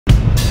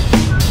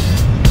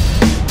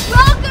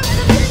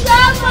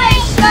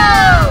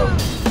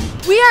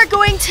are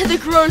going to the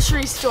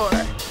grocery store.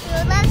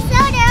 Who loves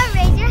soda?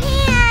 Raise your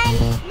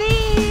hand.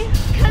 Me.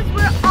 Because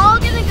we're all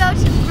going to go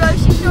to the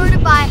grocery store to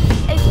buy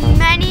as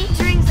many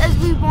drinks as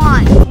we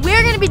want.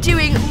 We're going to be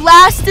doing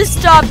Last to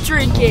Stop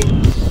Drinking.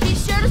 Be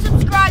sure to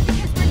subscribe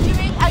because we're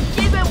doing a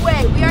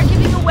giveaway. We are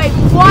giving away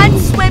 1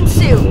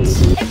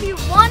 swimsuit. If you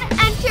want to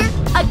enter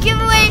a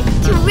giveaway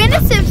to win a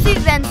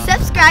swimsuit, then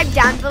subscribe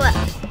down below.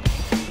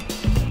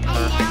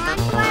 And now on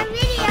to our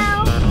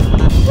video.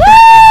 Woo!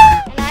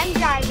 And I'm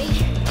driving.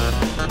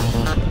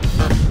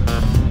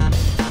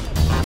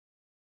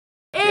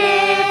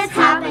 It's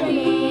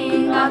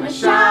happening on the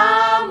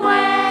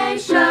Shumway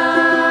Show.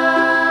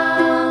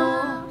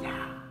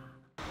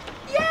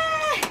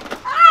 Yay!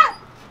 Ah!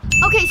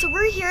 Okay, so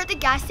we're here at the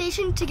gas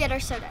station to get our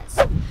sodas.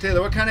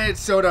 Taylor, what kind of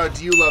soda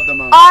do you love the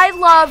most? I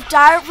love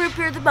Diet Root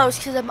Beer the most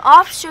because I'm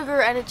off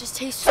sugar and it just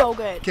tastes so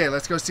good. Okay,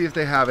 let's go see if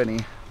they have any.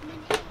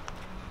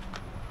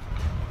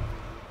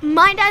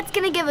 My dad's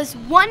gonna give us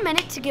 1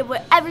 minute to get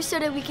whatever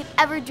soda we could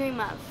ever dream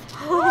of.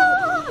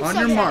 On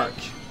your mark,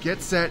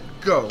 get set,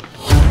 go.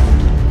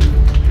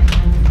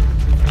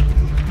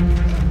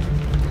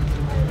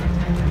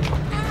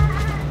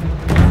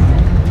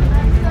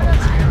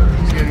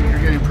 You're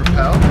getting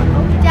propelled?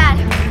 Dad,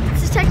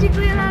 this is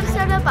technically not a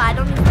soda, but I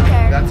don't even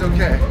care. That's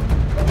okay.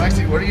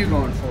 Lexi, what are you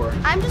going for?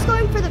 I'm just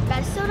going for the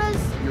best sodas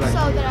You like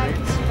so them, that I right?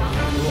 can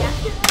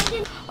see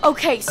them.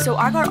 Okay, so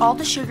I got all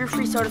the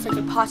sugar-free sodas I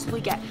could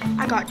possibly get.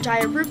 I got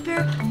Diet Root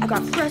Beer, I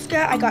got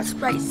Fresca, I got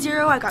Sprite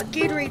Zero, I got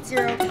Gatorade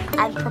Zero,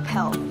 and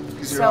Propel.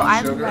 you're So off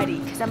I'm sugar? ready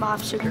because I'm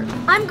off sugar.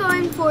 I'm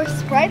going for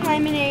Sprite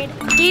Lemonade,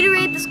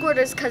 Gatorade the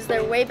Squirters because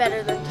they're way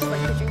better than just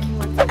like the drinking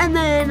ones. And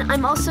then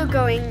I'm also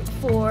going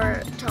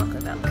for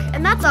chocolate milk.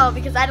 And that's all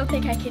because I don't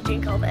think I can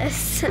drink all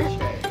this.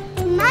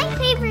 My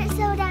favorite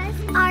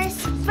sodas are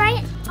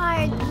Sprite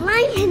or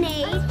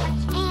Lemonade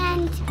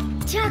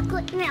and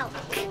chocolate milk.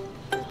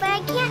 But I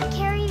can't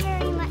carry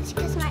very much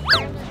because my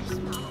arms are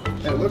small.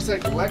 It looks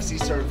like Lexi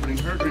started putting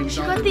her drinks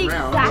She on got the the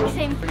ground. exact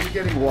same. Are you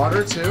getting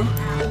water too?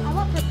 I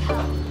want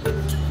Propel.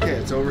 Okay,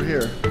 it's over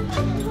here. I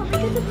want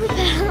the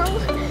Propel.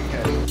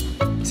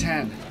 Okay.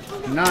 10,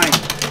 9,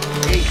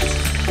 8,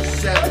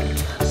 7,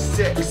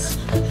 6,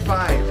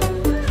 5,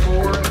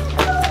 4,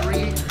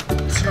 3,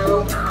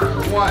 2,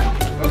 1.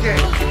 Okay,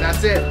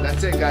 that's it.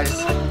 That's it, guys.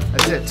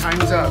 That's it.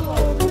 Time's up.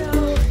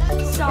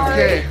 Sorry.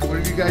 Okay, what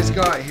have you guys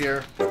got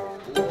here?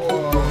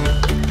 Whoa.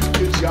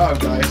 Good job,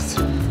 guys.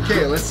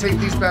 Okay, let's take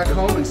these back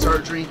home and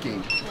start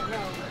drinking.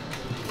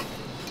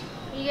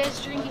 Are you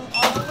guys drinking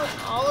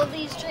all of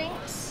these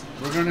drinks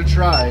We're gonna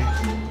try.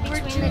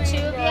 between the two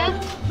of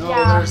you? No,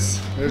 Yeah.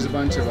 there's a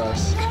bunch of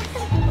us.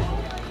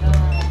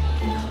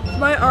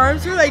 My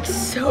arms are like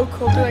so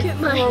cold. They're like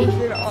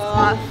frozen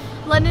off.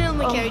 London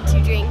only carried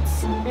 2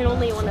 drinks. And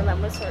only one of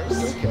them was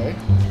hers. Okay.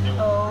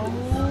 Oh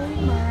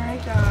my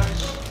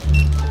gosh.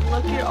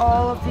 Look at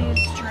all of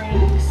these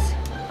drinks.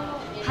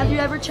 Have you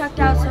ever checked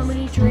out so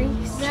many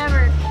drinks?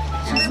 Never.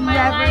 She's in my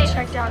never life.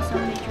 checked out so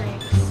many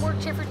drinks.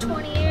 Worked here for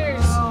 20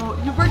 years.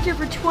 Oh, you've worked here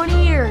for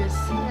 20 years.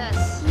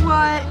 Yes.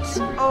 What?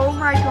 Oh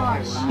my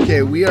gosh.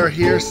 Okay, we are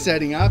here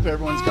setting up.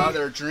 Everyone's got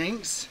their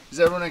drinks. Is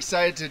everyone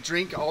excited to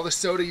drink all the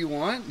soda you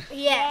want?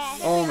 Yes.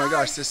 Oh my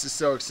gosh, this is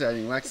so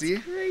exciting.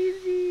 Lexi,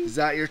 Crazy. is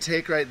that your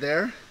take right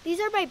there? These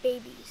are my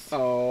babies.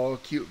 Oh,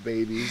 cute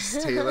babies.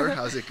 Taylor,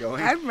 how's it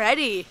going? I'm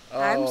ready.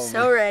 I'm Oh,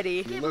 so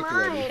ready. You look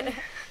ready.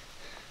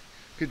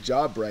 Good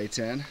job,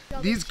 Brighton.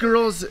 These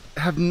girls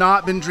have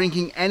not been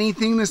drinking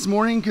anything this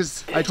morning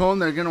because I told them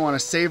they're gonna want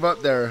to save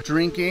up their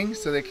drinking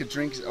so they could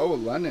drink. Oh,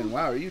 London,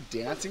 wow, are you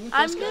dancing with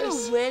I'm those guys?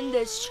 gonna win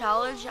this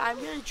challenge. I'm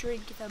gonna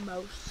drink the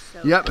most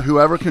soda. Yep,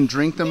 whoever can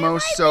drink the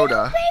most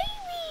soda.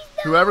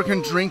 Whoever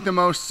can drink the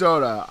most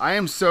soda. I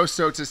am so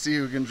stoked to see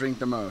who can drink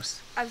the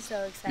most. I'm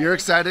so excited. You're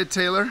excited,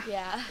 Taylor?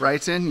 Yeah.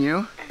 Brighton,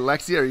 you?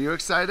 Lexi, are you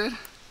excited?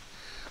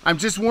 I'm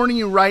just warning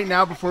you right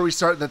now before we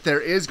start that there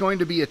is going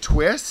to be a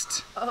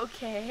twist.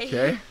 Okay.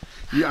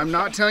 Okay? I'm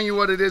not telling you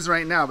what it is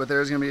right now, but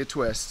there's going to be a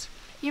twist.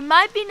 You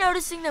might be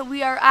noticing that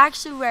we are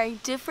actually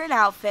wearing different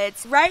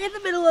outfits. Right in the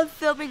middle of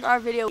filming our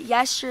video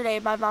yesterday,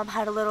 my mom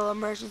had a little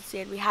emergency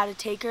and we had to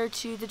take her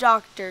to the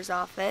doctor's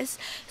office.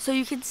 So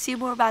you can see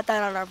more about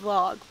that on our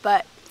vlog.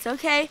 But it's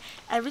okay.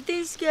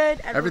 Everything's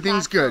good. And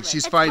Everything's we're back good. filming.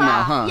 She's fine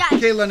now, huh? Yes.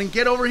 Okay, Lennon,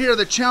 get over here.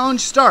 The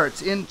challenge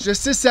starts in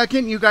just a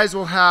second. You guys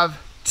will have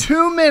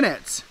 2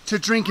 minutes to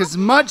drink as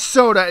much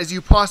soda as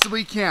you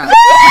possibly can.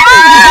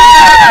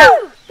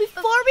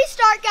 Before we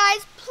start,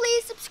 guys,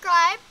 please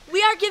subscribe.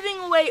 We are giving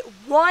away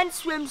 1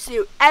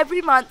 swimsuit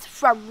every month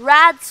from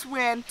Rad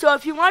Swim. So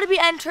if you want to be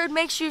entered,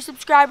 make sure you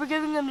subscribe. We're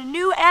giving them to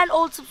new and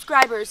old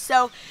subscribers.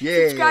 So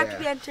subscribe to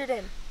be entered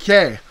in.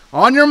 Okay,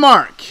 on your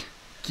mark,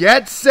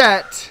 get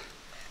set,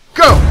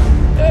 go.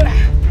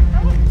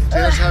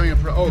 Taylor's having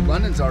a oh,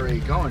 London's already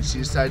going. She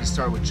decided to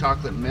start with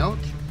chocolate milk.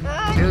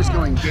 Taylor's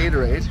going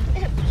Gatorade.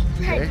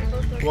 Okay.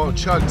 Whoa,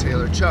 chug,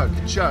 Taylor, chug,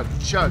 chug,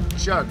 chug,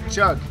 chug,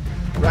 chug.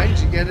 Right, did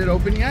you get it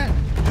open yet?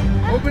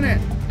 Open it.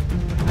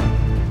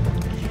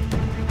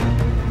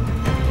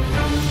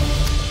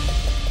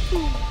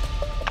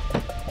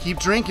 Keep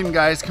drinking,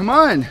 guys, come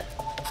on.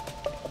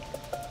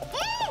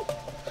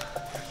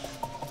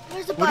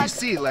 do you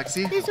see,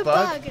 Lexi? There's a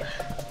bug.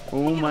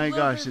 Oh my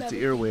gosh, it's an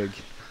earwig.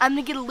 I'm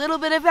gonna get a little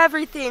bit of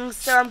everything,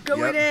 so I'm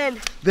going in.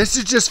 This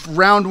is just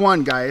round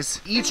one,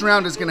 guys. Each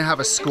round is gonna have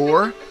a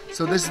score.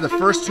 So this is the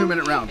first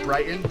 2-minute round.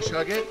 Brighton,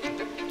 chug it,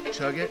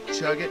 chug it,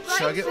 chug it,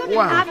 chug it.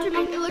 Wow.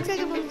 It looks like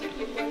I'm only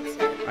taking one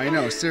sip. I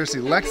know,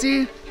 seriously.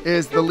 Lexi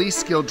is the least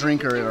skilled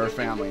drinker in our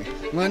family.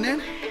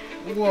 London?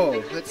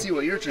 Whoa, let's see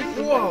what you're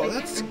drinking. Whoa,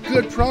 that's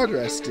good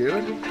progress,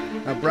 dude.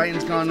 Now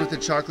Brighton's gone with the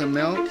chocolate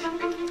milk.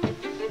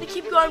 I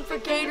keep going for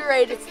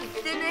Gatorade. It's the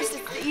thinnest,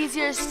 it's the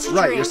easiest to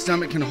Right, drink. your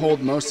stomach can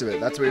hold most of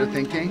it. That's what you're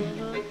thinking?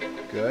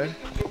 Good.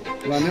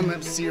 London,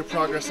 let's see your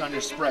progress on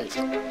your Sprite.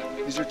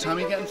 Is your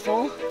tummy getting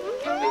full?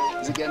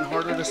 Is it getting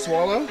harder to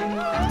swallow?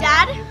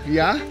 Dad?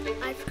 Yeah?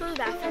 I have to go to the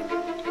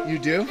bathroom. You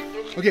do?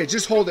 Okay,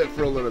 just hold it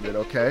for a little bit,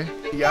 okay?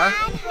 Yeah? I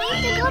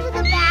have to go to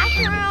the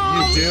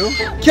bathroom. You do?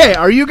 Okay,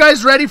 are you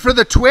guys ready for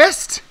the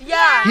twist?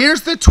 Yeah.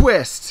 Here's the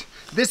twist.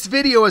 This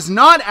video is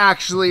not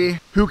actually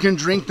who can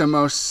drink the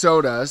most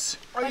sodas.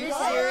 Are you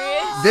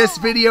serious? This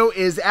video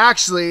is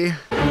actually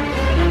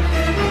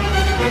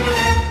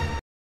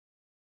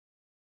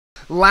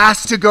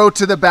last to go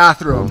to the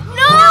bathroom. No! Yeah.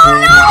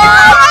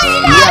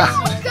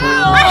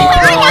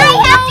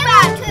 I have to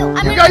go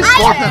too. You guys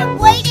both have... I'm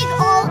waiting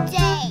all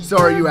day. So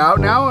are you out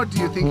now? Or do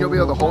you think you'll be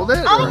able to hold it?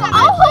 or-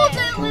 I'll hold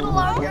it a little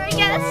longer, I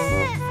guess.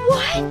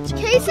 What?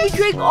 Casey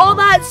drank all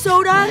that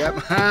soda? Yep.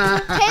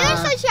 Taylor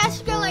said she has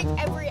to go like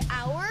every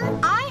hour.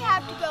 I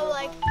have to go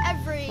like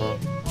every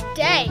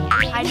day.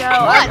 I know.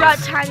 I've got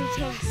tiny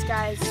tanks,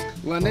 guys.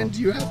 London,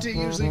 do you have to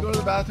usually go to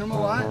the bathroom a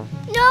lot?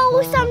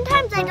 No,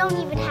 sometimes I don't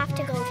even have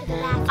to go to the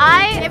bathroom.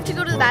 I have to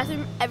go to the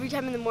bathroom every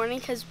time in the morning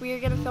because we were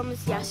going to film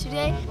this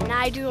yesterday. And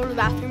I do go to the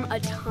bathroom a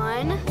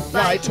ton.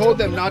 Yeah, I told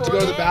them not to go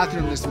to the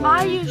bathroom this I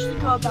morning. usually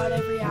go about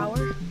every hour.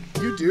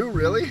 You do,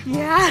 really?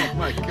 Yeah. Oh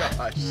my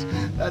gosh,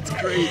 that's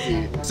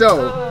crazy.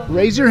 So,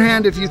 raise your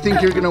hand if you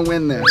think you're gonna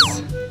win this.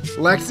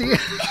 Lexi?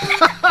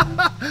 I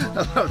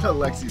love that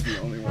Lexi's the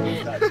only one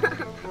who's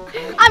touching.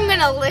 I'm going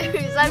to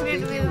lose. I'm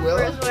going to be you the will?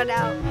 first one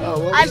out. Oh,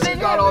 well, at least you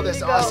got all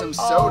this awesome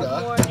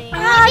soda.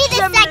 I'm the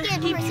gonna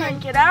second keep person.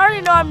 drinking. I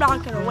already know I'm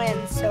not gonna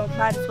win, so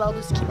might as well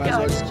just keep Might as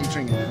well going. just keep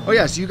drinking. Oh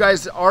yes, you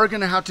guys are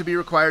gonna have to be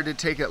required to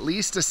take at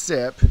least a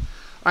sip.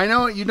 I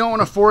know you don't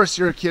want to force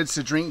your kids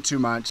to drink too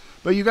much,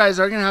 but you guys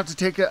are gonna have to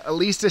take at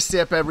least a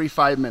sip every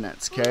 5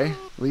 minutes, okay?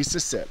 At least a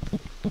sip.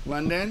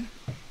 London,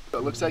 it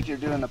looks like you're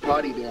doing the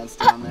potty dance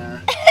down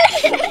there.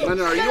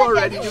 London, are you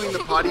already doing the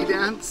potty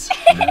dance?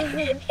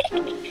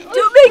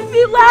 Don't make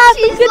me laugh.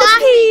 I'm gonna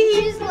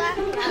pee. She's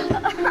laughing.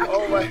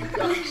 Oh my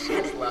gosh,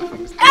 she's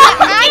laughing.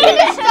 I'm going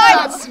to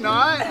start. That's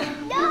not.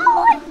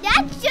 No,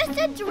 that's just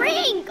a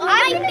drink on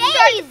my face.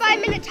 Start the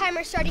 5-minute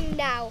timer starting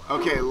now.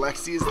 Okay,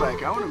 Lexi's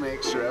like, I want to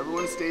make sure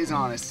everyone stays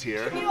honest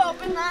here. Can you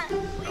open that?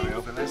 Can we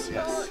open this?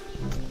 Yes.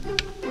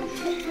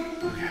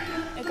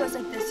 It goes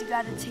like this. You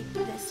gotta take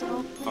this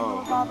little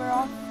Oh. bobber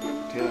off.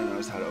 Taylor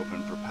knows how to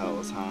open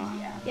propels, huh?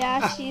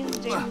 Yeah, she's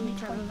doing.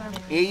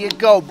 Here you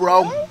go,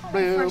 bro.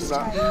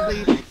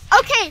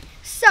 Okay,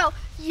 so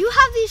you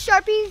have these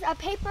Sharpies, a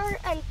paper,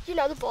 and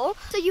the bowl.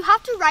 So you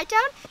have to write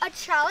down a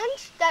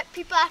challenge that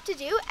people have to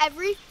do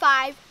every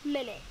 5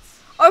 minutes.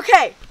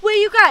 Okay, wait,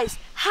 you guys.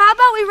 How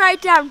about we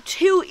write down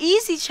 2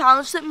 easy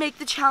challenges that make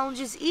the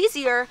challenges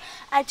easier,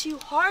 and 2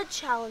 hard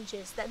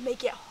challenges that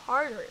make it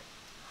harder?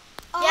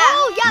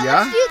 Oh, yeah, Yeah?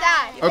 let's do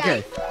that.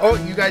 Okay. Oh,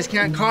 you guys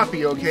can't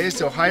copy, okay?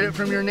 So hide it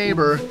from your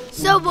neighbor.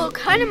 So we'll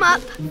cut them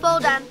up,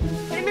 fold them,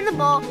 put them in the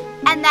bowl,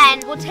 and then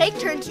we'll take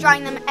turns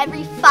drawing them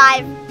every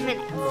 5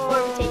 minutes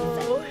before we take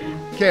a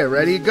sip. Okay,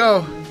 ready,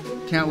 go.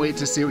 Can't wait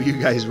to see what you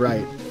guys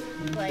write.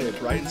 Okay,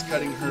 Brighton's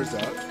cutting hers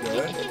up.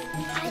 Good.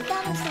 I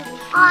got some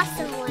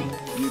awesome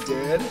ones. You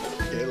did?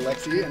 Okay,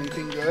 Lexi,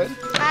 anything good?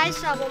 I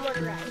saw one more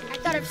to write. I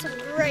thought of some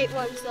great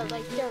ones that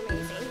they're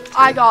amazing.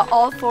 I got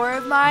all 4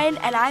 of mine,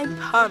 and I'm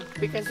pumped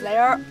because they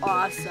are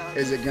awesome.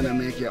 Is it gonna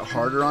make it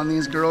harder on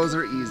these girls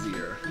or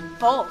easier?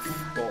 Both.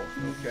 Both,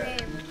 okay.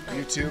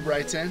 You too,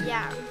 Brighton?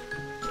 Yeah.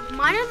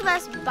 Mine are the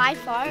best by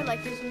far,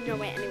 there's no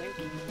way anyone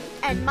can.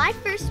 And my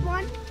first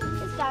one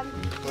is done.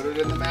 Put it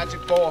in the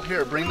magic bowl.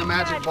 Here, bring the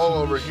magic bowl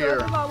over here.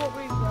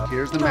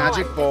 Here's the No,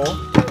 magic bowl.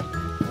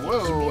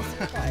 Whoa.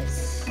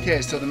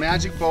 Okay, so the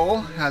magic bowl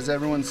has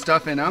everyone's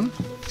stuff in them.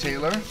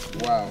 Taylor,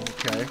 wow,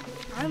 okay.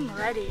 I'm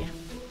ready.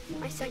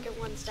 My second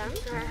one's done.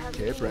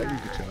 Okay, Brighton,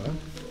 good job.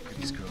 Look at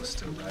these girls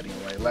still writing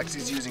away.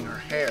 Lexi's using her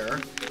hair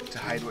to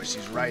hide what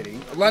she's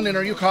writing. London,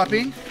 are you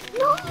copying?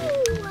 No!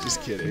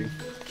 Just kidding.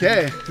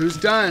 Okay, who's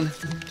done?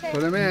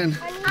 Put them in.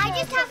 I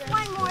just have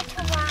one more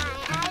to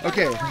write.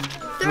 Okay,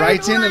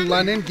 Brighton and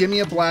London, give me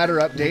a bladder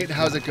update.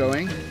 How's it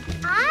going?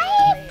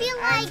 I feel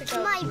like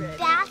my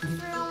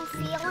bathroom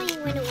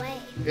feeling went away.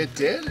 It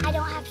did? I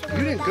don't have to go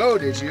You didn't go,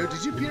 did you?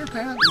 Did you pee your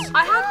pants?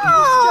 I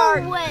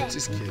have to start.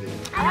 Just kidding.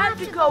 I have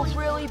to go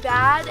really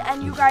bad,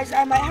 and you guys,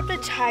 I might have to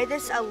tie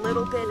this a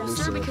little bit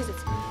looser because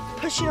it's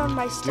pushing on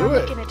my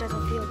stomach it. and it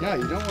doesn't feel good. Yeah,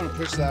 you don't want to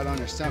push that on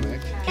your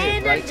stomach. Okay, And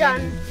I'm Brighton.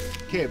 done.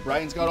 Okay,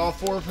 Brighton's got all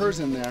 4 of hers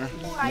in there.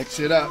 Mix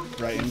it up,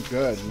 Brighton.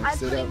 Good. I'm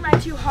Mix it putting up. my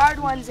 2 hard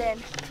ones in.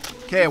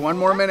 Okay, one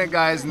more minute,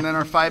 guys, and then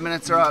our 5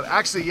 minutes are up.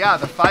 Actually, yeah,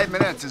 the 5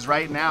 minutes is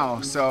right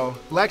now. So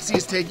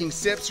Lexi's taking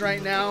sips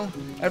right now.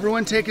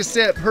 Everyone take a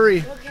sip, hurry.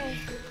 Okay.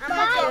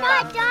 I'm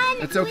not done.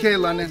 It's okay,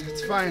 London,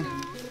 it's fine.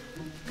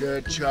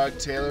 Good chug,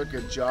 Taylor,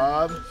 good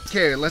job.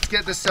 Okay, let's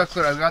get this stuff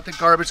cleared. I've got the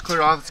garbage cleared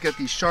off. Let's get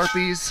these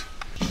Sharpies.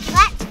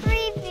 Let's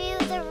review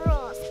the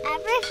rules.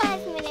 Every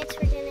 5 minutes,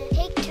 we're gonna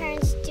take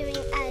turns doing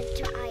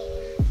a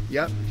drawing.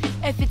 Yep.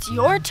 If it's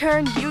your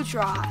turn, you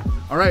draw.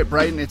 All right,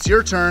 Brighton, it's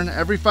your turn.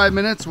 Every 5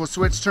 minutes, we'll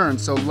switch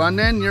turns. So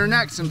London, you're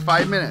next in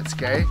 5 minutes,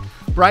 okay?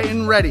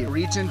 Brighton, ready.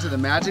 Reach into the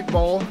magic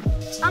bowl.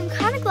 I'm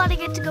kind of glad I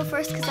get to go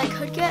first because I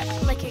could get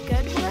like a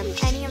good one,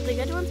 any of the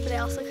good ones, but I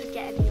also could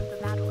get any of the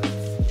bad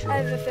ones. I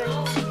have a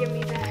feeling you give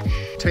me that.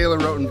 Taylor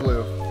wrote in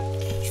blue.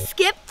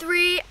 Skip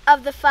 3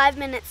 of the 5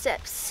 minute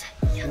sips.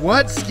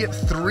 What? Skip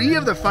 3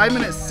 of the 5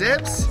 minute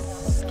sips?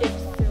 Skip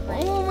 3.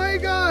 Oh my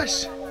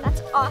gosh.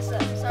 That's awesome.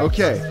 So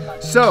Okay,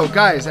 so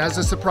guys, as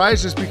a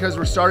surprise, just because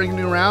we're starting a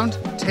new round,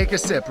 take a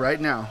sip right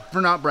now.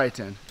 For not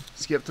Brighton.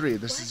 Skip 3.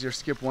 This is your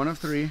skip 1 of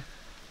 3.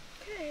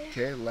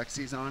 Okay,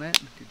 Lexi's on it.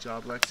 Good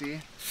job,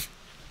 Lexi.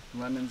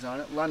 London's on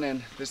it.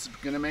 London, this is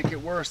gonna make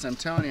it worse, I'm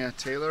telling you.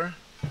 Taylor,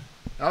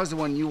 that was the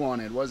one you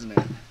wanted, wasn't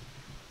it?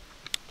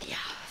 Yeah.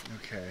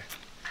 Okay.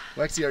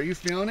 Lexi, are you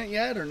feeling it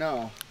yet or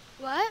no?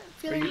 What?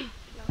 Are you?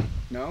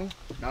 No?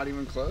 Not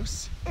even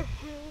close?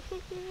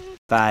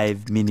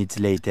 5 minutes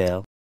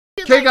later.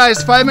 Okay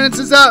guys, 5 minutes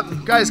is up.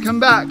 Guys, come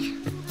back.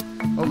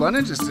 Oh,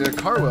 London just did a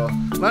cartwheel.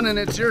 London,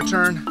 it's your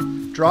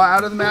turn. Draw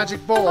out of the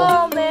magic bowl.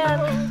 Oh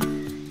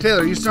man.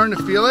 Taylor, you starting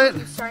to feel it?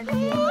 Starting to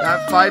feel it.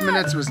 That 5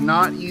 minutes was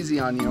not easy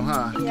on you,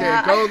 huh?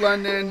 Yeah. Okay, go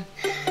London.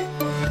 Okay,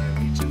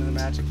 reach into the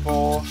magic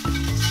bowl.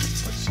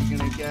 What's she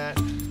gonna get?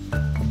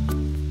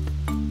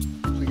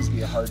 Please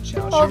be a hard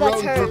challenge. Oh, She that's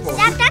wrote in hers. purple.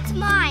 That's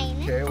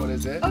mine. Okay, what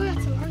is it? Oh,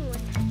 that's a long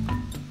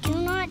one. Do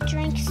not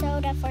drink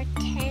soda for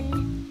 10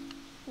 minutes.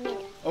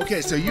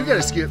 Okay, so you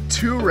gotta skip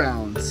 2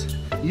 rounds.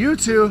 You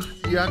two,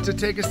 you have to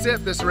take a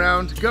sip this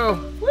round. Go.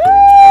 Woo!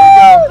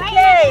 There we go.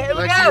 Okay, here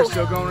we Lexi, go. you're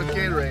still going with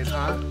Gatorade,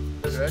 huh?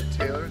 Good,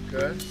 Taylor,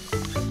 good.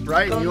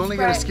 Brighton, Go you only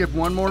gotta Sprite. skip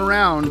 1 more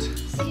round.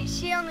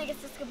 She only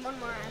gets to skip one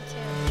more round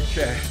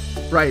too. Okay.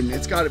 Brighton,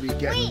 it's gotta be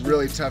getting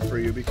really tough for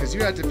you because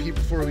you had to pee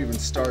before we even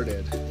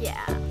started.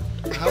 Yeah.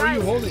 How are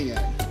you holding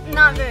it?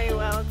 Not very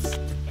well.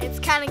 It's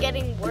kind of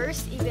getting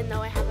worse even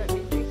though I haven't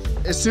been drinking.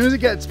 As soon as it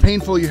gets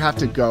painful, you have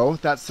to go.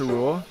 That's the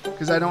rule.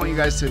 Because I don't want you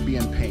guys to be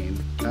in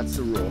pain. That's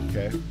the rule,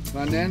 okay?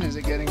 London, is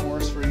it getting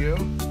worse for you?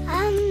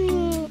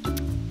 No,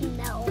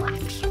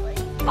 actually.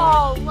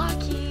 Oh,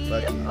 lucky.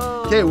 Lucky.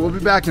 Oh. Okay, we'll be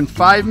back in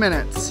 5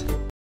 minutes.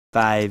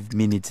 5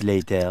 minutes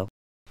later.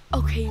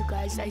 Okay, you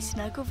guys, I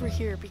snuck over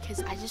here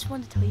because I just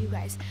wanted to tell you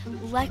guys,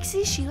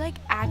 Lexi, she like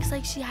acts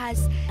like she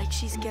has, like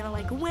she's gonna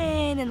like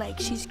win and like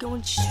she's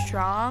going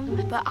strong,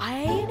 but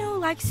I know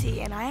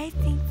Lexi and I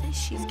think that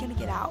she's gonna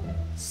get out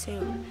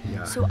soon.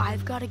 Yeah. So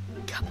I've got a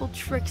couple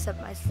tricks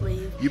up my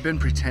sleeve. You've been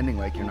pretending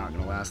like you're not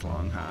gonna last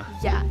long, huh?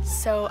 Yeah,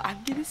 so I'm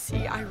gonna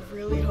see. I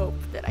really hope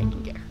that I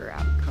can get her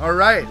out. All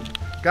right,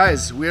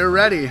 guys, we're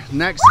ready.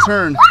 Next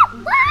turn.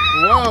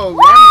 Whoa,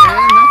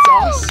 London, that's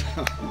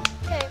awesome.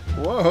 Okay.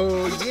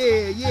 Whoa,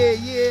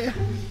 yeah.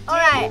 All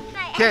right.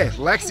 Okay,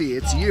 Lexi,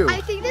 it's you. I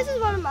think this is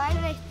one of mine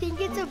and I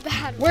think it's a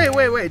bad one.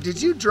 Wait,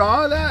 did you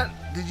draw that?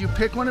 Did you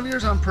pick one of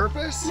yours on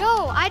purpose?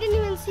 No, I didn't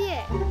even see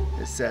it.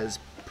 It says,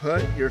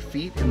 put your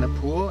feet in the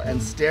pool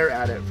and stare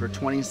at it for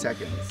 20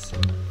 seconds.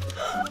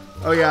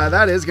 Oh yeah,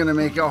 that is gonna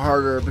make it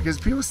harder because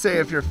people say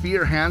if your feet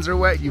or hands are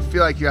wet, you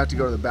feel like you have to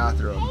go to the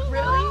bathroom.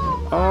 Really?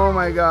 Oh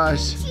my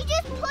gosh. She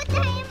just put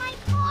that in my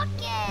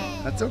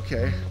pocket. That's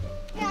okay.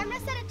 Yeah, I'm gonna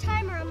set a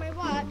timer on my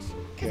watch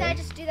because I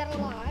just do that a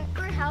lot.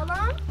 For how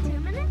long? 2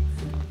 minutes?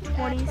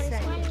 20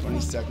 seconds. 20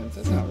 seconds,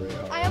 that's not very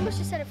hard. I almost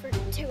just set it for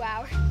 2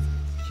 hours.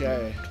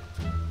 Okay.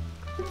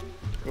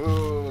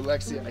 Ooh,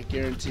 Lexi, I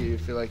guarantee you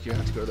feel like you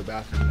have to go to the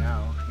bathroom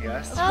now.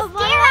 Yes? Stare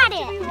at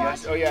it.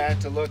 Yes. Oh yeah, I have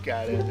to look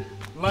at it.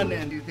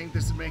 London, do you think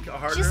this would make it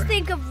harder? Just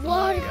think of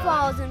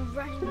waterfalls and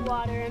running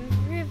water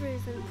and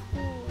rivers and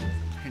pools.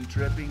 And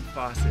dripping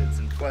faucets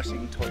and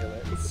flushing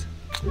toilets.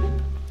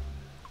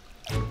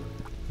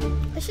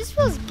 This just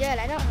feels good.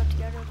 I don't have to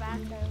go to the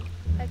bathroom.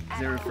 Like,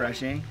 Is it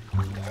refreshing?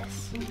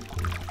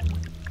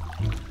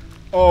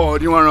 Oh,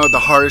 do you want to know what the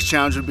hardest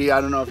challenge would be?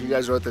 I don't know if you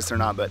guys wrote this or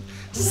not, but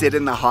sit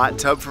in the hot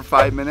tub for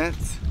 5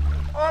 minutes.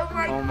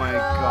 Oh my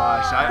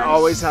gosh, I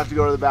always have to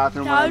go to the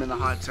bathroom when I'm in the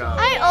hot tub.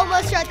 I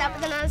almost wrote that,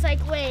 but then I was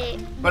like, wait.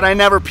 But I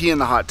never pee in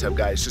the hot tub,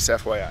 guys, just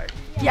FYI.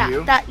 Yeah,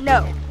 You?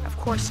 no, of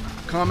course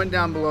not. Comment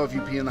down below if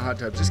you pee in the hot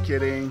tub. Just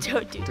kidding.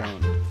 Don't do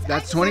that. Don't.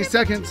 That's 20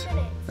 seconds.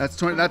 That's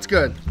 20. That's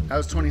good. That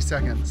was 20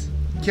 seconds.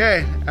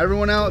 Okay,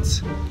 everyone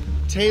else.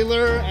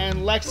 Taylor and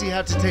Lexi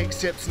have to take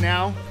sips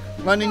now.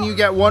 London, you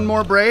get 1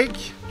 more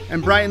break.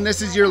 And Brighton,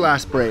 this is your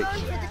last break. For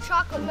the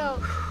chocolate milk.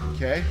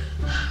 Okay.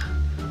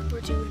 We're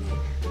doing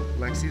it.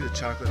 Lexi, the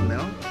chocolate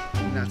milk.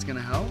 And that's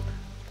gonna help.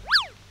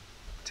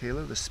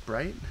 Taylor, the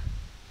Sprite.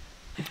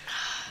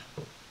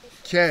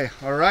 Okay,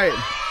 all right.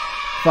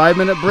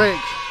 5-minute break.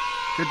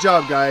 Good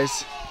job,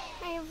 guys.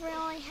 I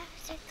really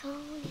have to go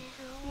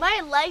now.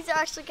 My legs are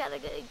actually kind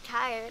of getting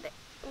tired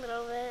a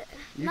little bit.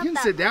 You can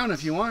sit down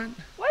if you want.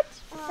 What?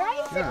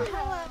 Right?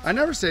 Yeah. I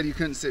never said you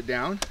couldn't sit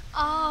down.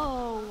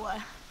 Oh,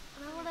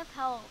 that would have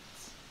helped.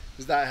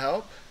 Does that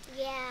help?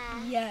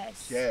 Yeah.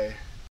 Yes. Okay.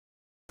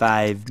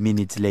 5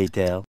 minutes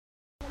later.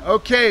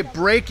 Okay,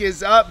 break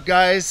is up,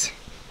 guys.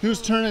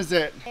 Whose turn is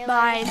it?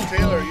 Mine.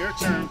 Taylor, your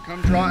turn.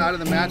 Come draw out of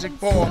the magic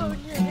bowl.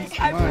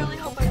 I really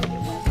hope I don't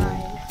get one mine.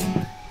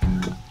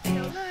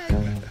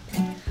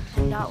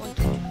 Not one.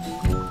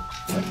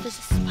 What if there's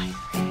a spider?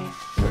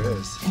 There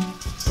is.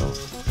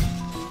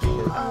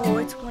 Oh,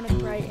 it's one of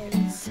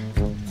Brighton's.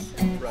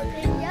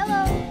 Right.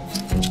 Yellow.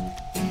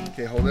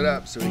 Okay, hold it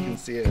up so we can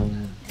see it.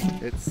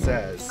 It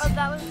says, Oh,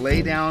 that was.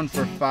 lay down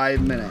for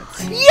 5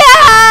 minutes.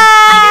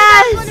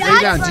 Yes!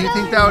 Lay down. Do you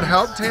think that would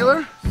help,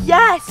 Taylor?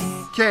 Yes!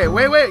 Okay,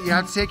 wait. You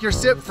have to take your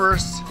sip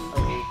first.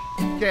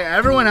 Okay,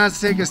 everyone has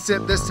to take a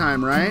sip this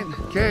time, right?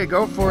 Okay,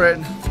 go for it.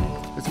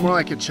 It's more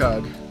like a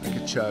chug.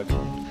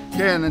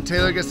 Okay, and then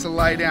Taylor gets to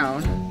lie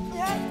down.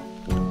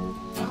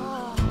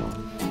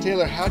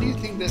 Taylor, how do you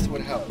think this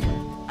would help?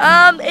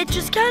 It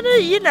just kind of,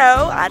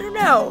 I don't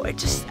know. It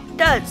just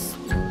does.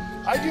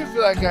 I do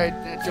feel like I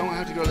don't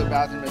have to go to the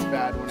bathroom as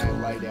bad when I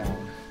lie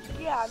down.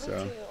 Yeah, So.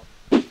 me too.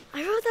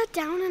 I wrote that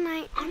down and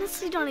I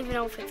honestly don't even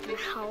know if it's gonna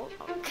help.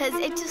 Cause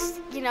it just,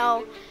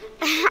 I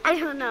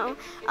don't know.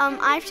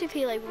 I have to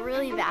pee like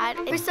really bad.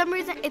 For some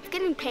reason, it's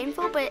getting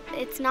painful, but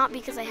it's not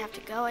because I have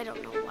to go. I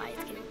don't know why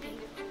it's getting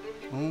painful.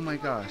 Oh my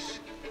gosh.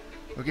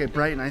 Okay,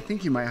 Brighton, I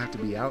think you might have to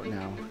be out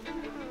now.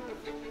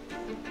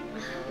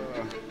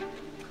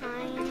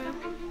 Fine.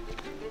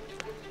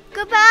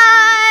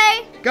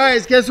 Goodbye.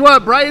 Guys, guess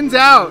what? Brighton's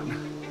out.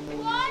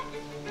 What?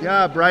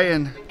 Yeah,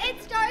 Brighton.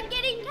 It started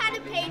getting kind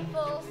of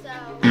painful, so.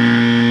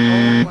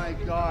 Oh my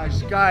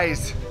gosh,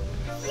 guys.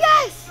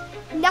 Yes!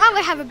 Now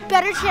I have a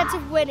better chance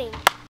of winning.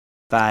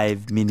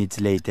 5 minutes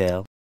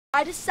later.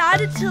 I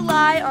decided to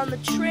lie on the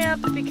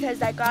tramp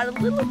because I got a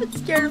little bit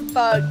scared of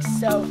bugs.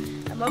 So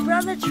I'm over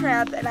on the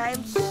tramp and I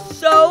am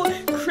so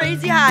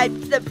crazy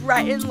hyped that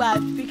Brighton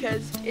left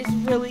because it's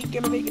really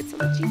gonna make it so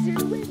much easier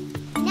to win.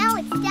 Now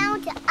it's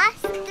down to us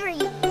three.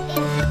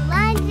 It's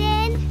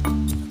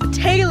London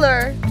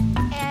Taylor.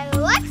 and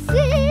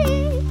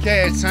Lexi.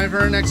 Okay, it's time for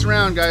our next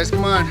round, guys.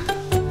 Come on.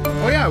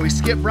 Oh yeah, we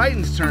skipped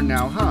Brighton's turn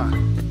now, huh?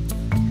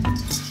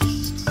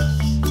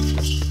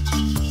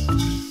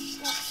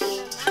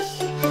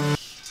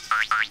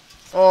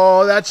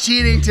 Oh, that's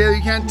cheating, Taylor.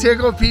 You can't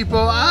tickle people.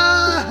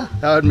 Ah!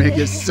 That would make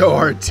it so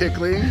hard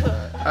tickling.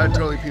 I'd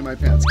totally pee my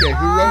pants. Okay,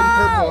 who wrote in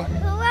purple?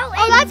 Who wrote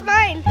Oh, that's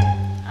mine.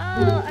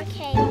 Oh,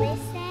 okay.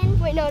 Listen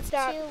Wait, no, it's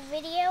not. to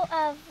video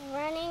of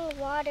running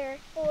water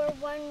for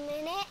 1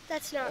 minute.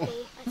 That's not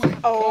me.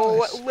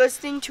 Oh,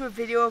 listening to a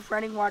video of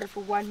running water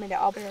for 1 minute.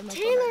 I'll put it on my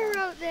phone right Taylor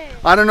now. wrote this.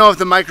 I don't know if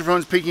the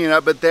microphone's picking it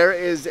up, but there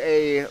is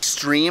a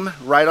stream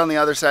right on the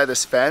other side of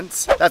this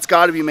fence. That's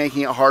got to be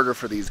making it harder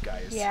for these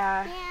guys.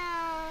 Yeah. Yeah.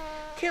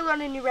 Okay,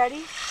 London, you ready?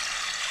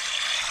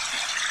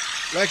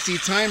 Lexi,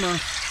 timer.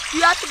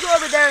 You have to go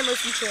over there and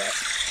listen to it.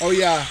 Oh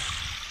yeah.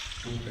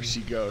 There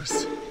she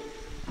goes.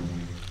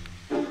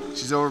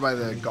 She's over by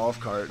the golf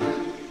cart.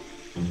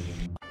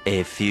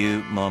 A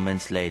few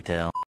moments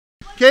later.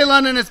 Okay,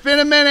 London, it's been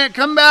a minute.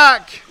 Come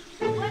back.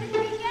 What did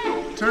we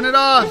get? Turn it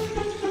off.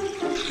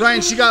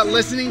 Brian, she got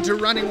listening to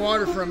running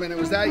water for a minute.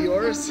 Was that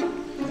yours? That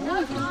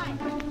was mine.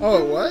 Oh,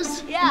 it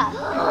was? Yeah.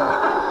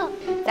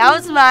 That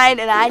was mine,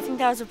 and I think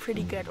that was a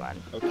pretty good one.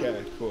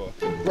 Okay, cool.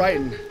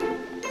 Brighton,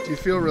 do you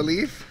feel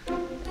relief?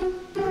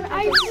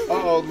 I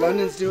Uh-oh,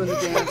 London's doing the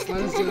dance.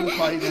 London's doing the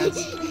potty dance.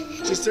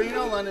 Just so you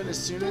know, London, as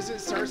soon as it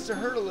starts to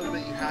hurt a little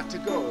bit, you have to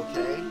go,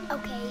 okay?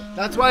 Okay.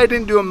 That's why I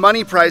didn't do a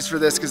money prize for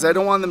this, because I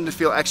don't want them to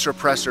feel extra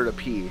pressure to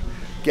pee.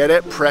 Get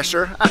it?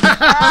 Pressure?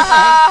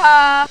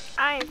 I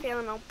ain't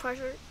feeling no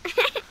pressure.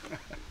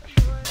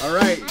 All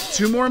right,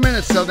 2 more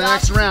minutes till the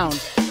next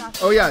round.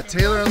 Oh yeah,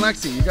 Taylor and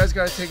Lexi, you guys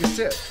gotta take a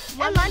sip.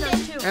 And London.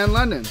 And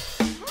London.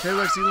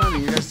 Taylor, Lexi,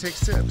 London, you guys take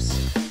sips.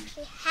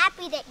 I'm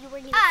happy that you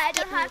were going I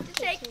don't have to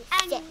take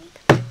any.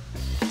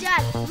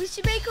 Dad, we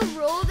should make a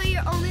rule that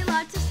you're only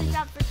allowed to sit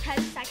down for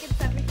 10 seconds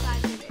every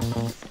 5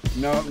 minutes.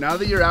 No, now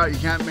that you're out, you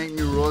can't make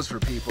new rules for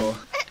people.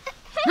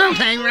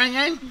 Okay,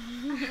 Ryan.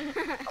 Okay,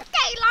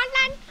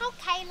 London.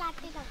 Okay,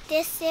 London.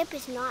 This sip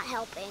is not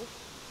helping.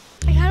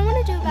 I kind of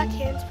want to do a back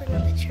handspring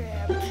on the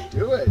tramp.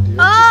 Do it, dude.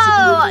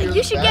 Oh, Just do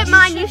you should your get best.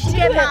 mine. You should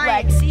get Do it, mine.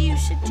 Lexi. You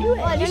should do it.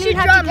 Well, you You should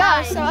have draw to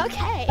mine. go. So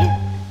okay.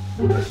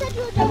 We should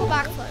do a double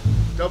backflip.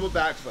 Double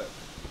backflip.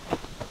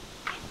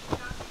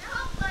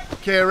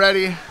 Okay,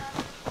 ready?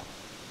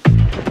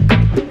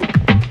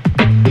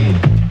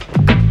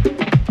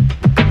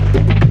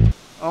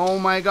 Oh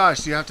my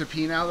gosh, do you have to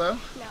pee now though?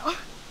 No.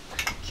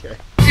 Okay.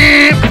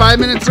 5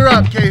 minutes are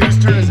up. Okay, whose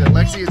turn is it?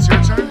 Lexi, it's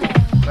your turn.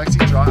 Lexi,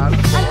 draw out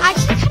of the I'm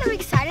actually kind of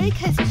excited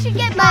because you should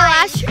get my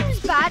last turn was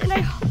bad, and I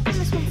hope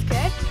this one's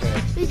good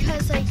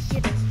because, like,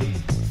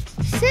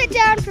 sit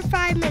down for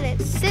 5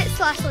 minutes,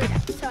 sit/lay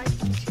down. So I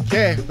can.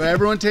 Okay, but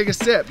everyone take a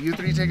sip. You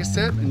 3 take a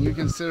sip, and you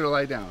can sit or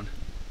lie down.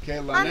 Okay,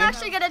 London. I'm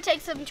actually gonna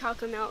take some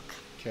chocolate milk.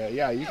 Okay,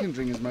 yeah, you can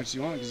drink as much as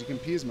you want because you can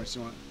pee as much as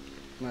you want.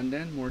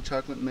 London, more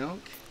chocolate milk.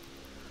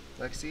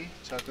 Lexi,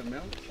 chocolate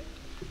milk.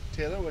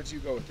 Taylor, what'd you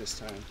go with this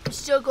time? I'm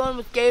still going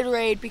with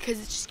Gatorade because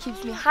it just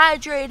keeps me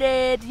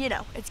hydrated. You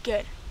know, it's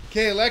good.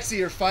 Okay, Lexi,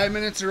 your 5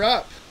 minutes are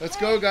up. Let's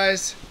go,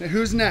 guys. Now,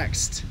 who's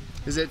next?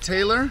 Is it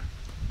Taylor?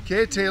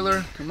 Okay,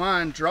 Taylor, come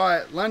on, draw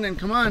it. London,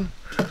 come on.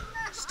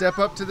 Step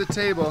up to the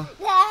table.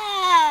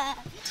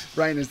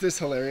 Ryan, is this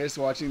hilarious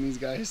watching these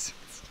guys?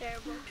 It's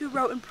terrible. Who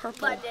wrote in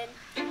purple? London.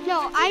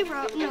 No, I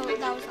wrote. No,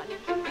 that was London.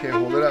 Okay,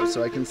 hold it up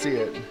so I can see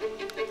it.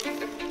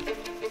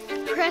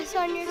 Press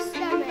on your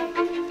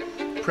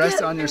stomach.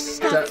 Press on your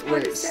That's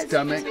what it says.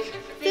 stomach.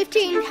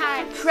 15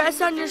 times.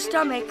 Press on your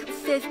stomach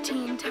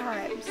 15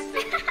 times.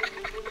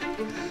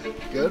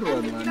 Good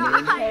one,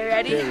 London. Okay,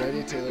 ready? Okay,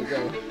 ready, Taylor,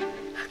 go.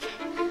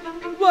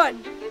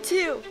 1,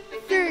 2,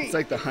 3, It's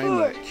like the 4,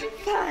 Heimlich.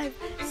 5,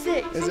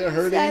 6, Is it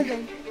hurting?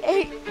 7,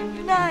 8,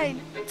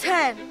 9,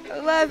 10, Is that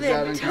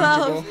 11,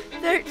 12, uncomfortable?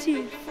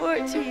 13,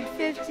 14,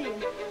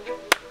 15.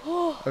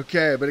 Oh,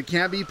 Okay, but it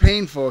can't be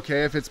painful,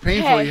 okay? If it's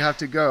painful, Okay. you have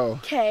to go.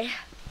 okay.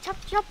 Chop,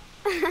 chop.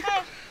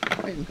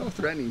 Wait, no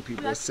threatening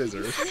people with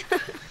scissors.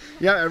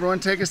 Yeah, everyone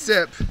take a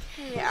sip.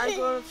 Okay, I'm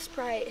going with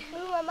Sprite.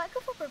 Ooh, I might go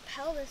for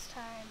Propel this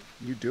time.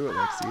 You do it,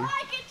 Lexi.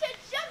 I get to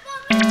jump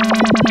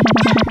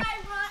on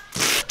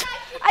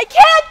I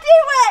can't do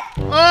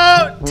it!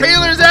 Oh,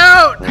 Taylor's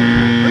out! Look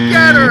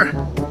at her!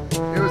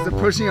 It was the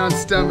pushing on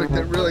stomach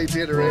that really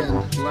did her in.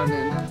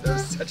 London, that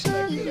was such a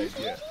good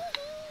idea.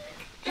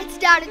 It's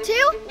down to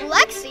 2,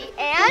 Lexi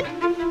and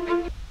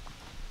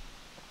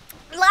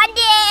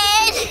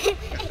London.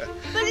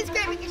 But it's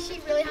great because she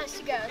really has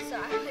to go, so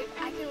I'm like,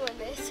 I can win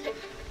this.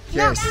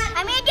 Yes.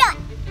 I'm gonna do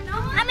it.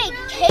 I'm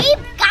gonna keep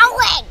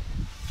going.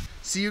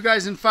 See you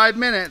guys in 5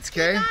 minutes,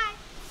 okay?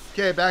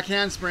 Okay, back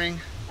handspring.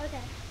 Okay.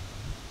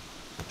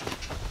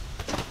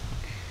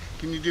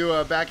 Can you do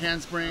a back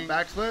handspring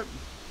backflip?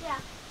 Yeah.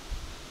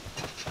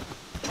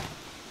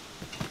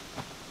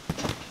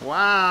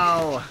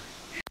 Wow.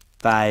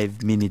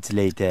 5 minutes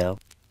later.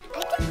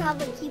 I could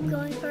probably keep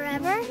going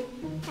forever.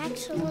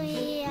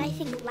 Actually, I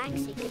think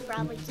Lexi could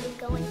probably keep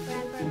going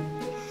forever.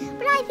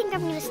 But I think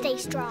I'm gonna stay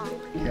strong.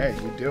 Okay,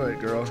 you do it,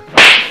 girl.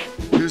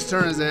 Whose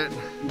turn is it?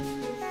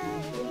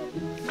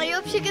 I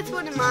hope she gets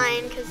one of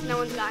mine because no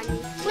one's got any.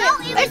 No,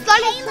 it was it's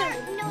London's Taylor.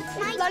 turn. No, it's It's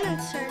my turn.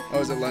 London's turn. Oh,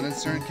 is it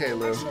London's turn? Okay,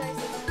 Lou. Is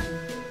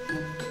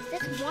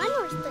this 1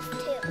 or is this 2?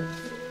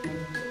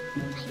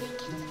 I think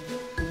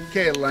it's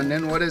Okay,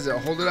 London, what is it?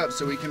 Hold it up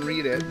so we can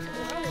read it.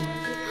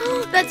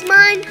 That's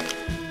mine.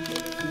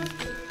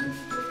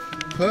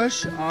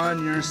 Push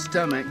on your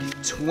stomach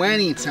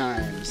 20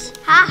 times.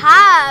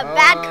 Haha,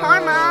 bad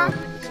karma.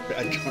 It's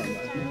bad karma.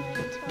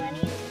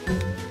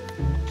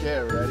 Okay,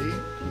 ready?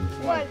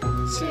 1,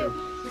 2,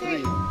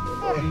 3,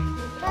 4.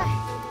 5,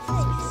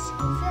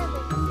 6,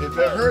 7, If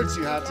it hurts,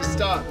 you have to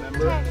stop,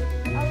 remember?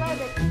 10,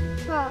 11,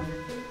 12,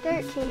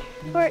 13,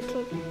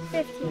 14,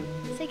 15,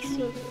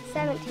 16,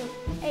 17,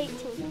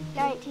 18,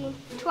 19,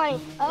 20.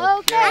 Okay.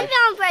 I'm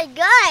feeling pretty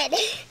good.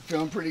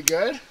 Feeling pretty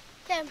good?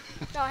 Okay,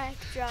 now I have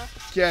to draw.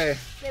 Okay,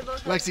 They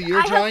both have Lexi, to- you're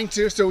I have- drawing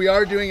too, so we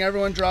are doing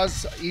everyone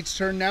draws each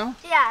turn now?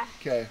 Yeah.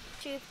 Okay.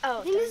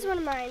 Oh, I think this is one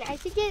of mine. I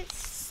think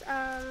it's,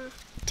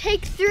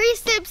 take 3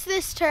 sips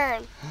this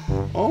turn.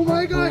 Oh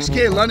my gosh.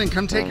 Okay, London,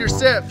 come take your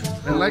sip.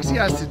 And Lexi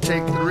has to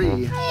take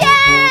 3.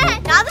 Yeah!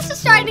 Now this is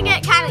starting to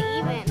get kind of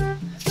even.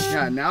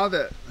 Yeah, now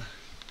that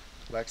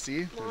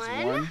Lexi, there's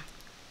One. 1.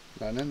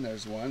 London,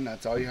 there's 1.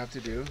 That's all you have to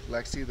do.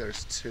 Lexi,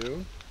 there's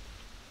 2.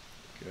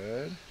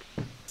 Good.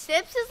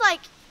 Sips is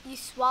like you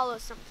swallow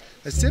something.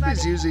 A sip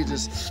is usually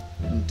just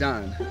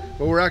done,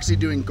 but we're actually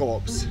doing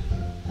gulps.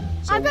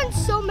 So I've done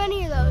so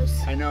many of those.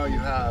 I know you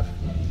have.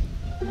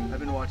 I've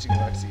been watching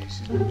Lexi.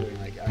 She's been doing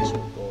like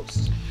actual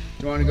gulps. Do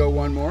you want to go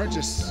one more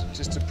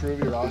just to prove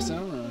you're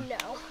awesome? Or?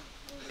 No.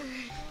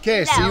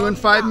 Okay, see you in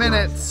 5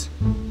 minutes.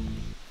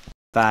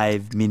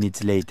 5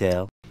 minutes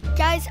later.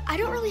 Guys, I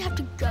don't really have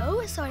to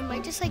go, so I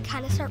might just like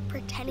kind of start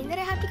pretending that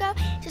I have to go,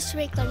 just to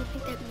make London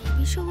think that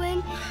maybe she'll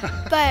win.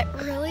 But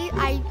really,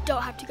 I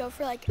don't have to go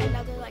for like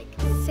another like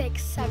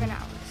 6, 7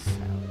 hours. So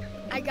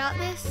I got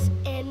this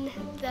in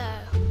the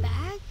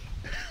bag.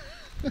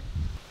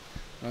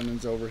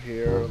 London's over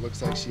here. It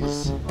looks like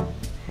she's.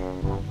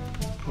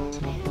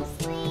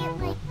 Honestly,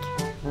 like,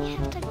 we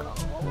have to go.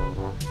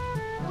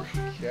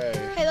 Okay.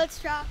 Okay,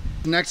 let's draw.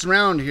 Next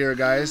round here,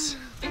 guys.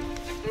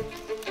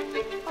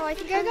 Oh, I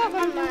think I got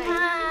one of mine.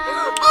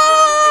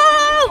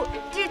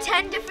 Oh! Do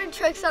 10 different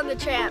tricks on the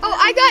tramp. Oh,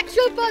 I got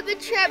jump on the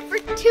tramp for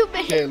 2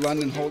 minutes. Okay,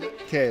 London, hold it.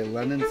 Okay,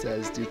 London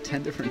says do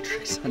 10 different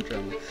tricks on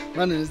trampoline.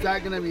 London, is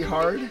that gonna be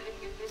hard?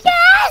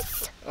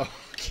 Yes! Oh,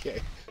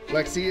 okay.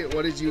 Lexi,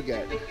 what did you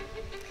get?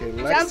 Okay,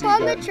 Lexi Jump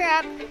on the got-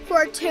 tramp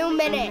for 2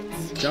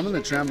 minutes. Jump on the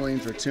trampoline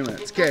for 2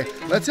 minutes. Okay,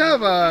 let's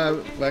have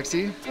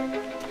Lexi.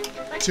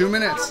 2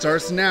 minutes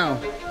starts now.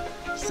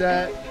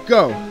 Set,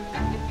 go.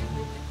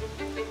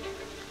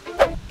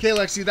 Okay,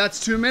 Lexi, that's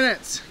 2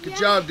 minutes. Good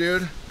job,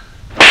 dude.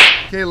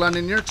 Okay,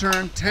 London, your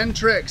turn. 10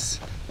 tricks.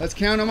 Let's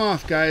count them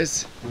off,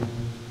 guys.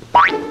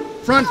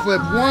 Front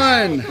flip,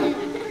 1.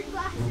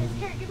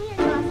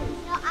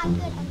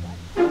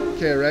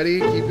 Okay, ready?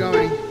 Keep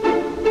going.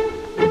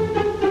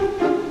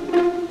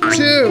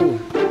 2,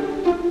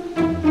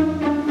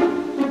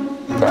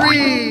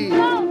 3,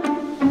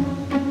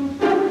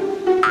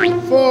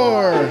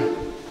 4.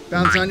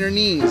 Bounce on your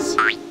knees.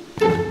 That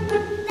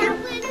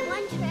was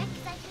one trick,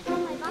 'cause I took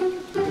my mom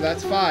to Well,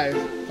 that's 5.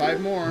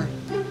 5 more.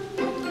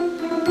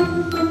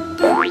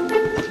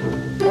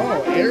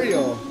 Oh,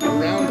 aerial. A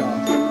round off.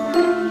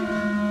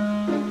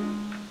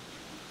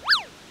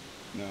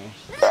 No.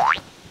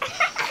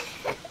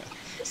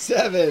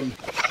 7.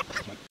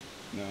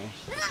 No.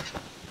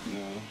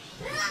 No.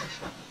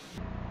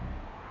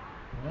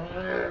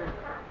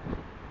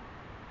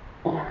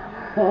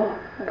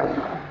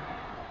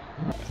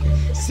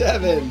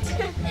 7.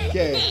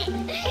 Okay.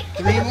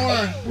 3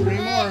 more. 3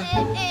 more.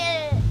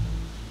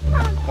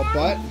 A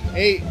butt.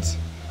 8.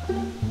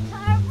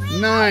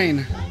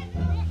 9.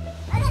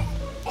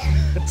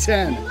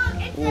 10.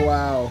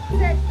 Wow.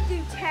 Let's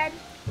do 10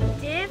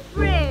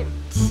 different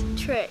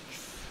tricks.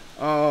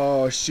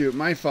 Oh, shoot.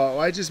 My fault.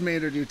 I just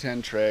made her do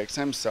 10 tricks.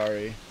 I'm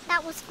sorry.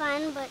 That was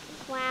fun, but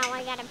wow,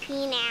 I gotta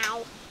pee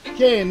now.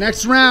 Okay,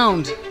 next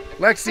round.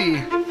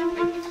 Lexi.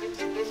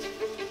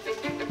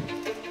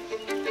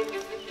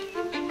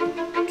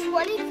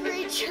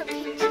 23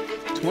 jumping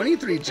jacks.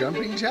 23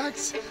 jumping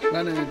jacks?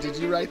 London, did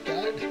you write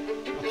that?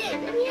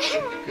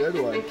 Good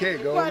one. Okay,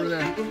 go over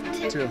there.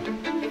 2,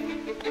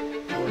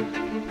 4,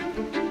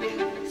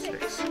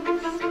 6.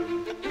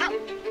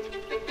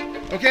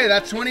 Okay,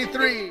 that's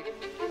 23.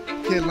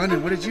 Okay,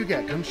 London, what did you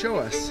get? Come show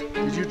us.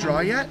 Did you draw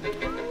yet?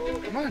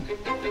 Come on.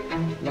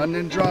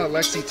 London, draw.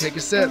 Lexi, take a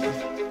sip.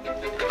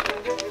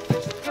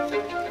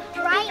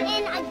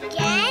 Brighton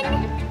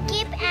again.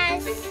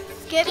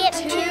 Skip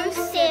 2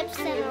 sips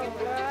in a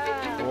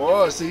row.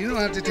 Whoa, so you don't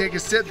have to take a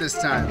sip this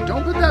time.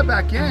 Don't put that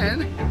back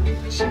in.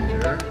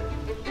 Cheater.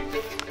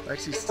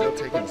 Lexi's still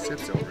taking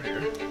sips over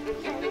here.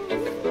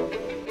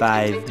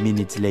 5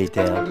 minutes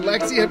later.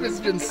 Lexi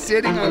has been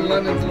sitting on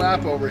London's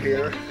lap over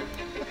here.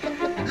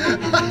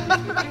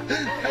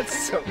 That's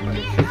so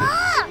funny.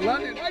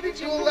 London, why did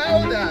you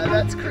allow that?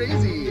 That's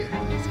crazy.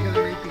 It's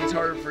gonna make things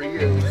harder for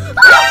you.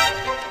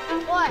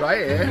 What?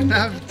 Right? And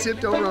I've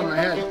tipped over on my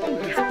head.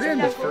 It's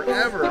been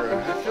forever.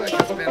 I feel like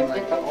it's been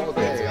like all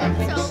day.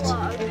 So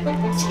long.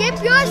 Skip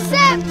your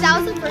sip. That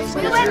was the first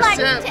one. Skip We went your like,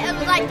 sip. it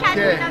was like 10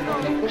 Okay.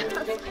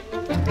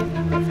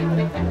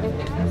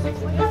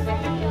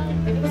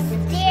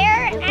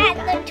 Stare at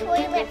the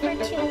toilet for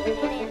 2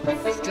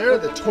 minutes. Stare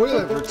at the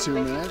toilet for 2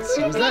 minutes.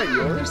 Was that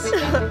yours?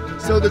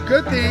 So the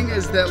good thing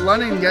is that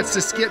London gets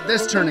to skip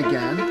this turn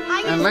again.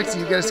 And Lexi,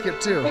 you gotta skip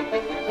too. I'm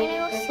gonna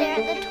go stare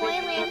at the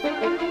toilet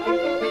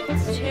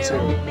for 2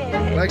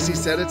 minutes. Lexi,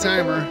 set a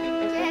timer.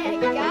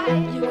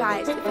 You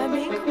guys, if I'm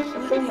being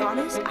completely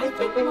honest, I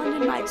think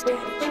London might stand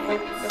a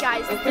chance.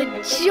 Guys, the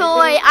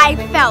joy I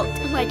felt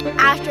like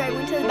after I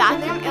went to the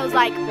bathroom, it was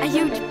like a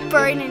huge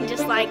burden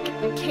just like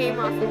came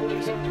off of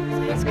my shoulders.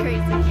 It was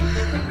crazy.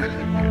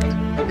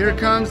 Here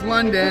comes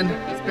London.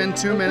 It's been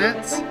 2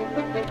 minutes.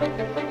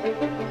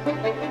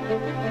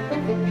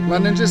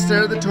 London just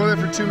stared at the toilet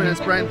for 2 minutes.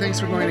 Brian, thanks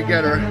for going to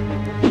get her.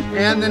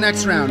 And the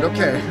next round.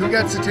 Okay, who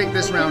gets to take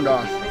this round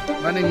off?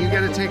 London, you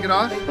get to take it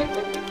off?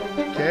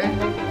 Okay.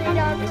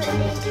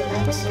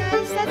 That's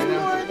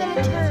more than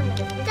a term.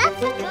 That's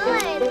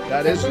good.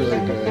 That is really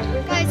good.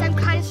 Guys, I'm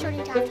kind of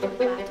starting to have to go to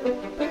the bathroom.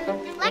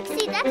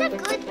 Lexi, that's a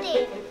good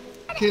thing.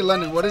 Okay,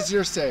 London, what does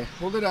yours say?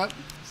 Hold it up.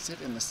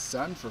 Sit in the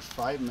sun for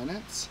 5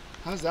 minutes?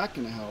 How's that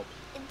gonna help?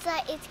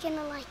 It's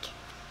gonna like.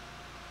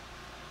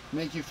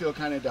 Make you feel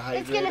kind of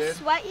dehydrated? It's gonna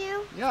sweat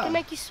you. Yeah. It's gonna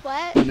make you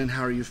sweat. London,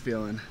 how are you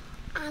feeling?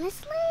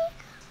 Honestly,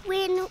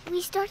 when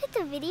we started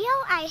the video,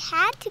 I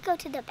had to go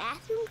to the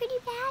bathroom pretty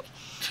bad.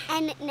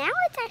 And now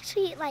it's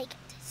actually like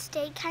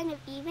stayed kind of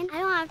even. I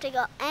don't have to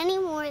go any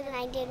more than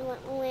I did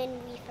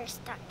when we first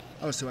started.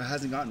 Oh, so it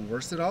hasn't gotten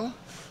worse at all?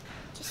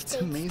 Just That's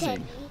stayed amazing.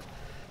 steady.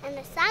 And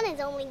the sun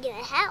is only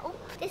gonna help.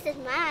 This is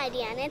my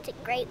idea and it's a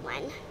great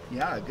one.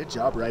 Yeah, good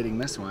job writing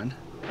this one.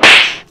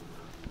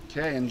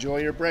 Okay, enjoy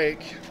your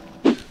break.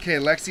 Okay,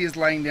 Lexi is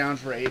lying down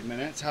for 8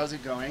 minutes. How's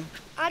it going?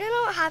 I don't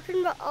know what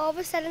happened, but all of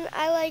a sudden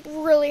I like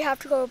really have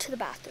to go to the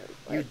bathroom.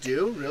 You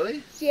do?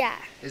 Really? Yeah.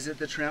 Is it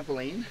the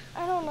trampoline?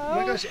 I don't know. Oh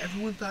my gosh,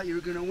 everyone thought you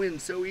were gonna win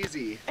so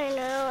easy. I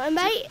know. I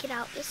might get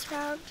out this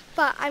round,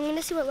 but I'm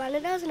gonna see what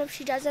Lena does, and if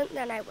she doesn't,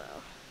 then I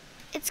will.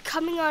 It's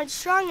coming on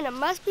strong, and it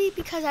must be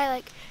because I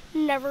like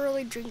never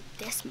really drink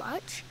this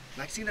much.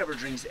 Lexi never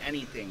drinks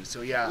anything,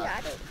 so yeah, I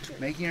don't drink.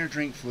 making her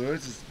drink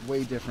fluids is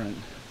way different.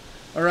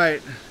 All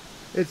right,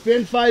 it's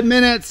been 5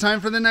 minutes. Time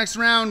for the next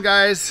round,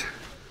 guys.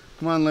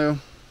 Come on, Lou.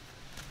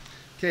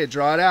 Okay,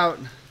 draw it out.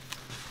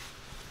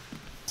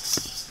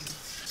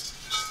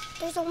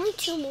 There's only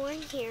 2 more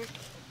in here.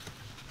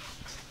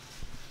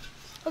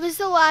 Well, this is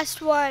the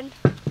last one.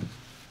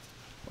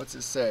 What's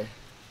it say?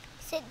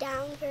 Sit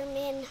down for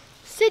min.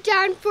 Sit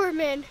down for a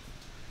minute.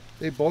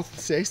 They both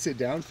say sit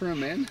down for a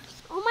min.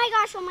 Oh my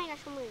gosh, oh my gosh,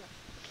 oh my gosh.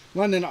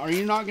 London, are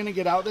you not gonna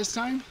get out this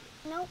time?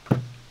 Nope.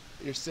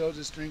 You're still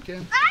just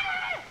drinking?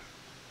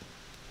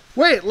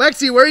 Wait,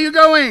 Lexi, where are you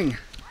going?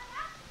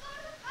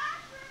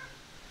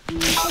 I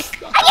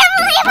can't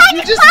believe I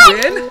You just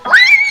win?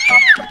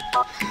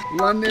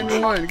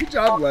 London won. Good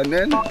job,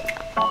 London. In your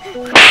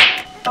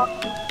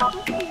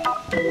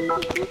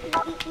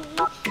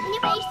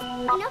face,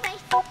 in your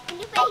face, in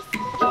your face,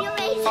 in your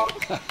face.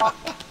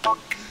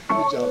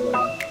 Good job,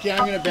 London. Okay,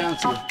 I'm gonna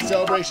bounce you.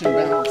 Celebration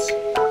bounce.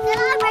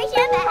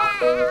 Celebration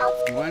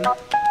bounce. 1,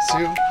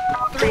 2,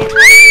 3.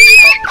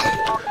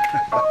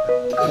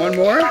 One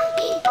more?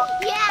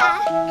 Yeah.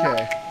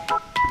 Okay.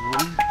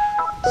 1,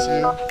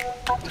 2.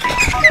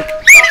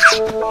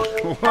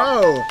 Whoa,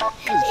 that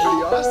was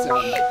pretty awesome.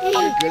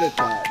 You're good at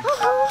that.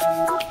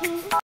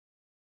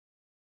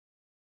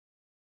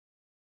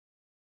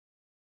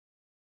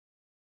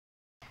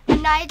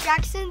 Nia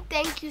Jackson,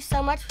 thank you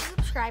so much for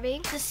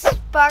subscribing. The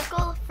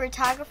Sparkle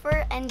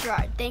Photographer and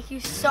Gerard, thank you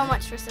so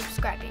much for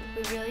subscribing.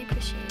 We really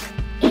appreciate it.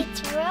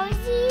 It's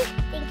Rosie.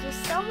 Thank you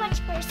so much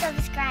for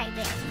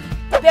subscribing.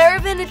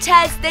 Barabin and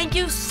Tez, thank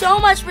you so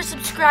much for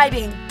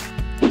subscribing.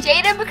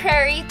 Jada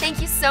McCrary, thank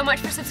you so much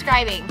for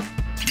subscribing.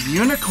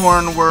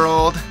 Unicorn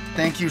World,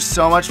 thank you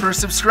so much for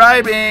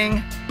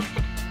subscribing.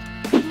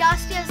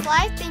 Nastia's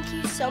Life, thank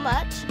you so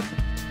much.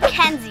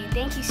 Kenzie,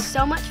 thank you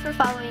so much for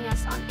following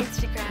us on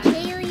Instagram.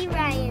 Kaylee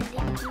Ryan,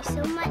 thank you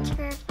so much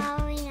for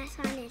following us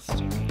on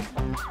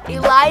Instagram.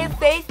 Elia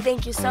Faith,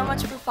 thank you so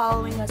much for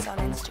following us on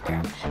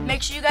Instagram.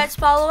 Make sure you guys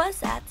follow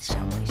us at The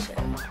Shumway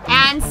Show.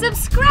 And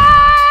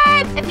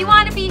subscribe! If you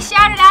want to be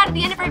shouted out at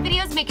the end of our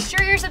videos, make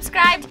sure you're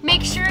subscribed.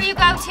 Make sure you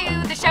go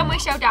to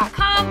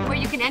theshumwayshow.com where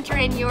you can enter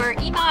in your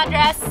email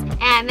address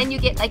and then you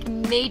get like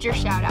major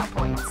shout out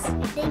points.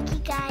 Thank you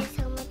guys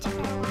so much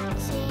for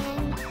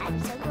watching. I'm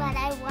so glad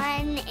I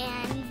won,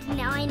 and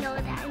now I know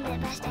that I'm the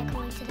best at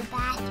going to the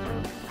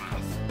bathroom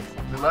last.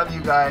 We love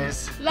you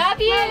guys. Love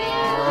you!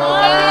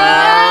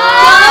 Bye.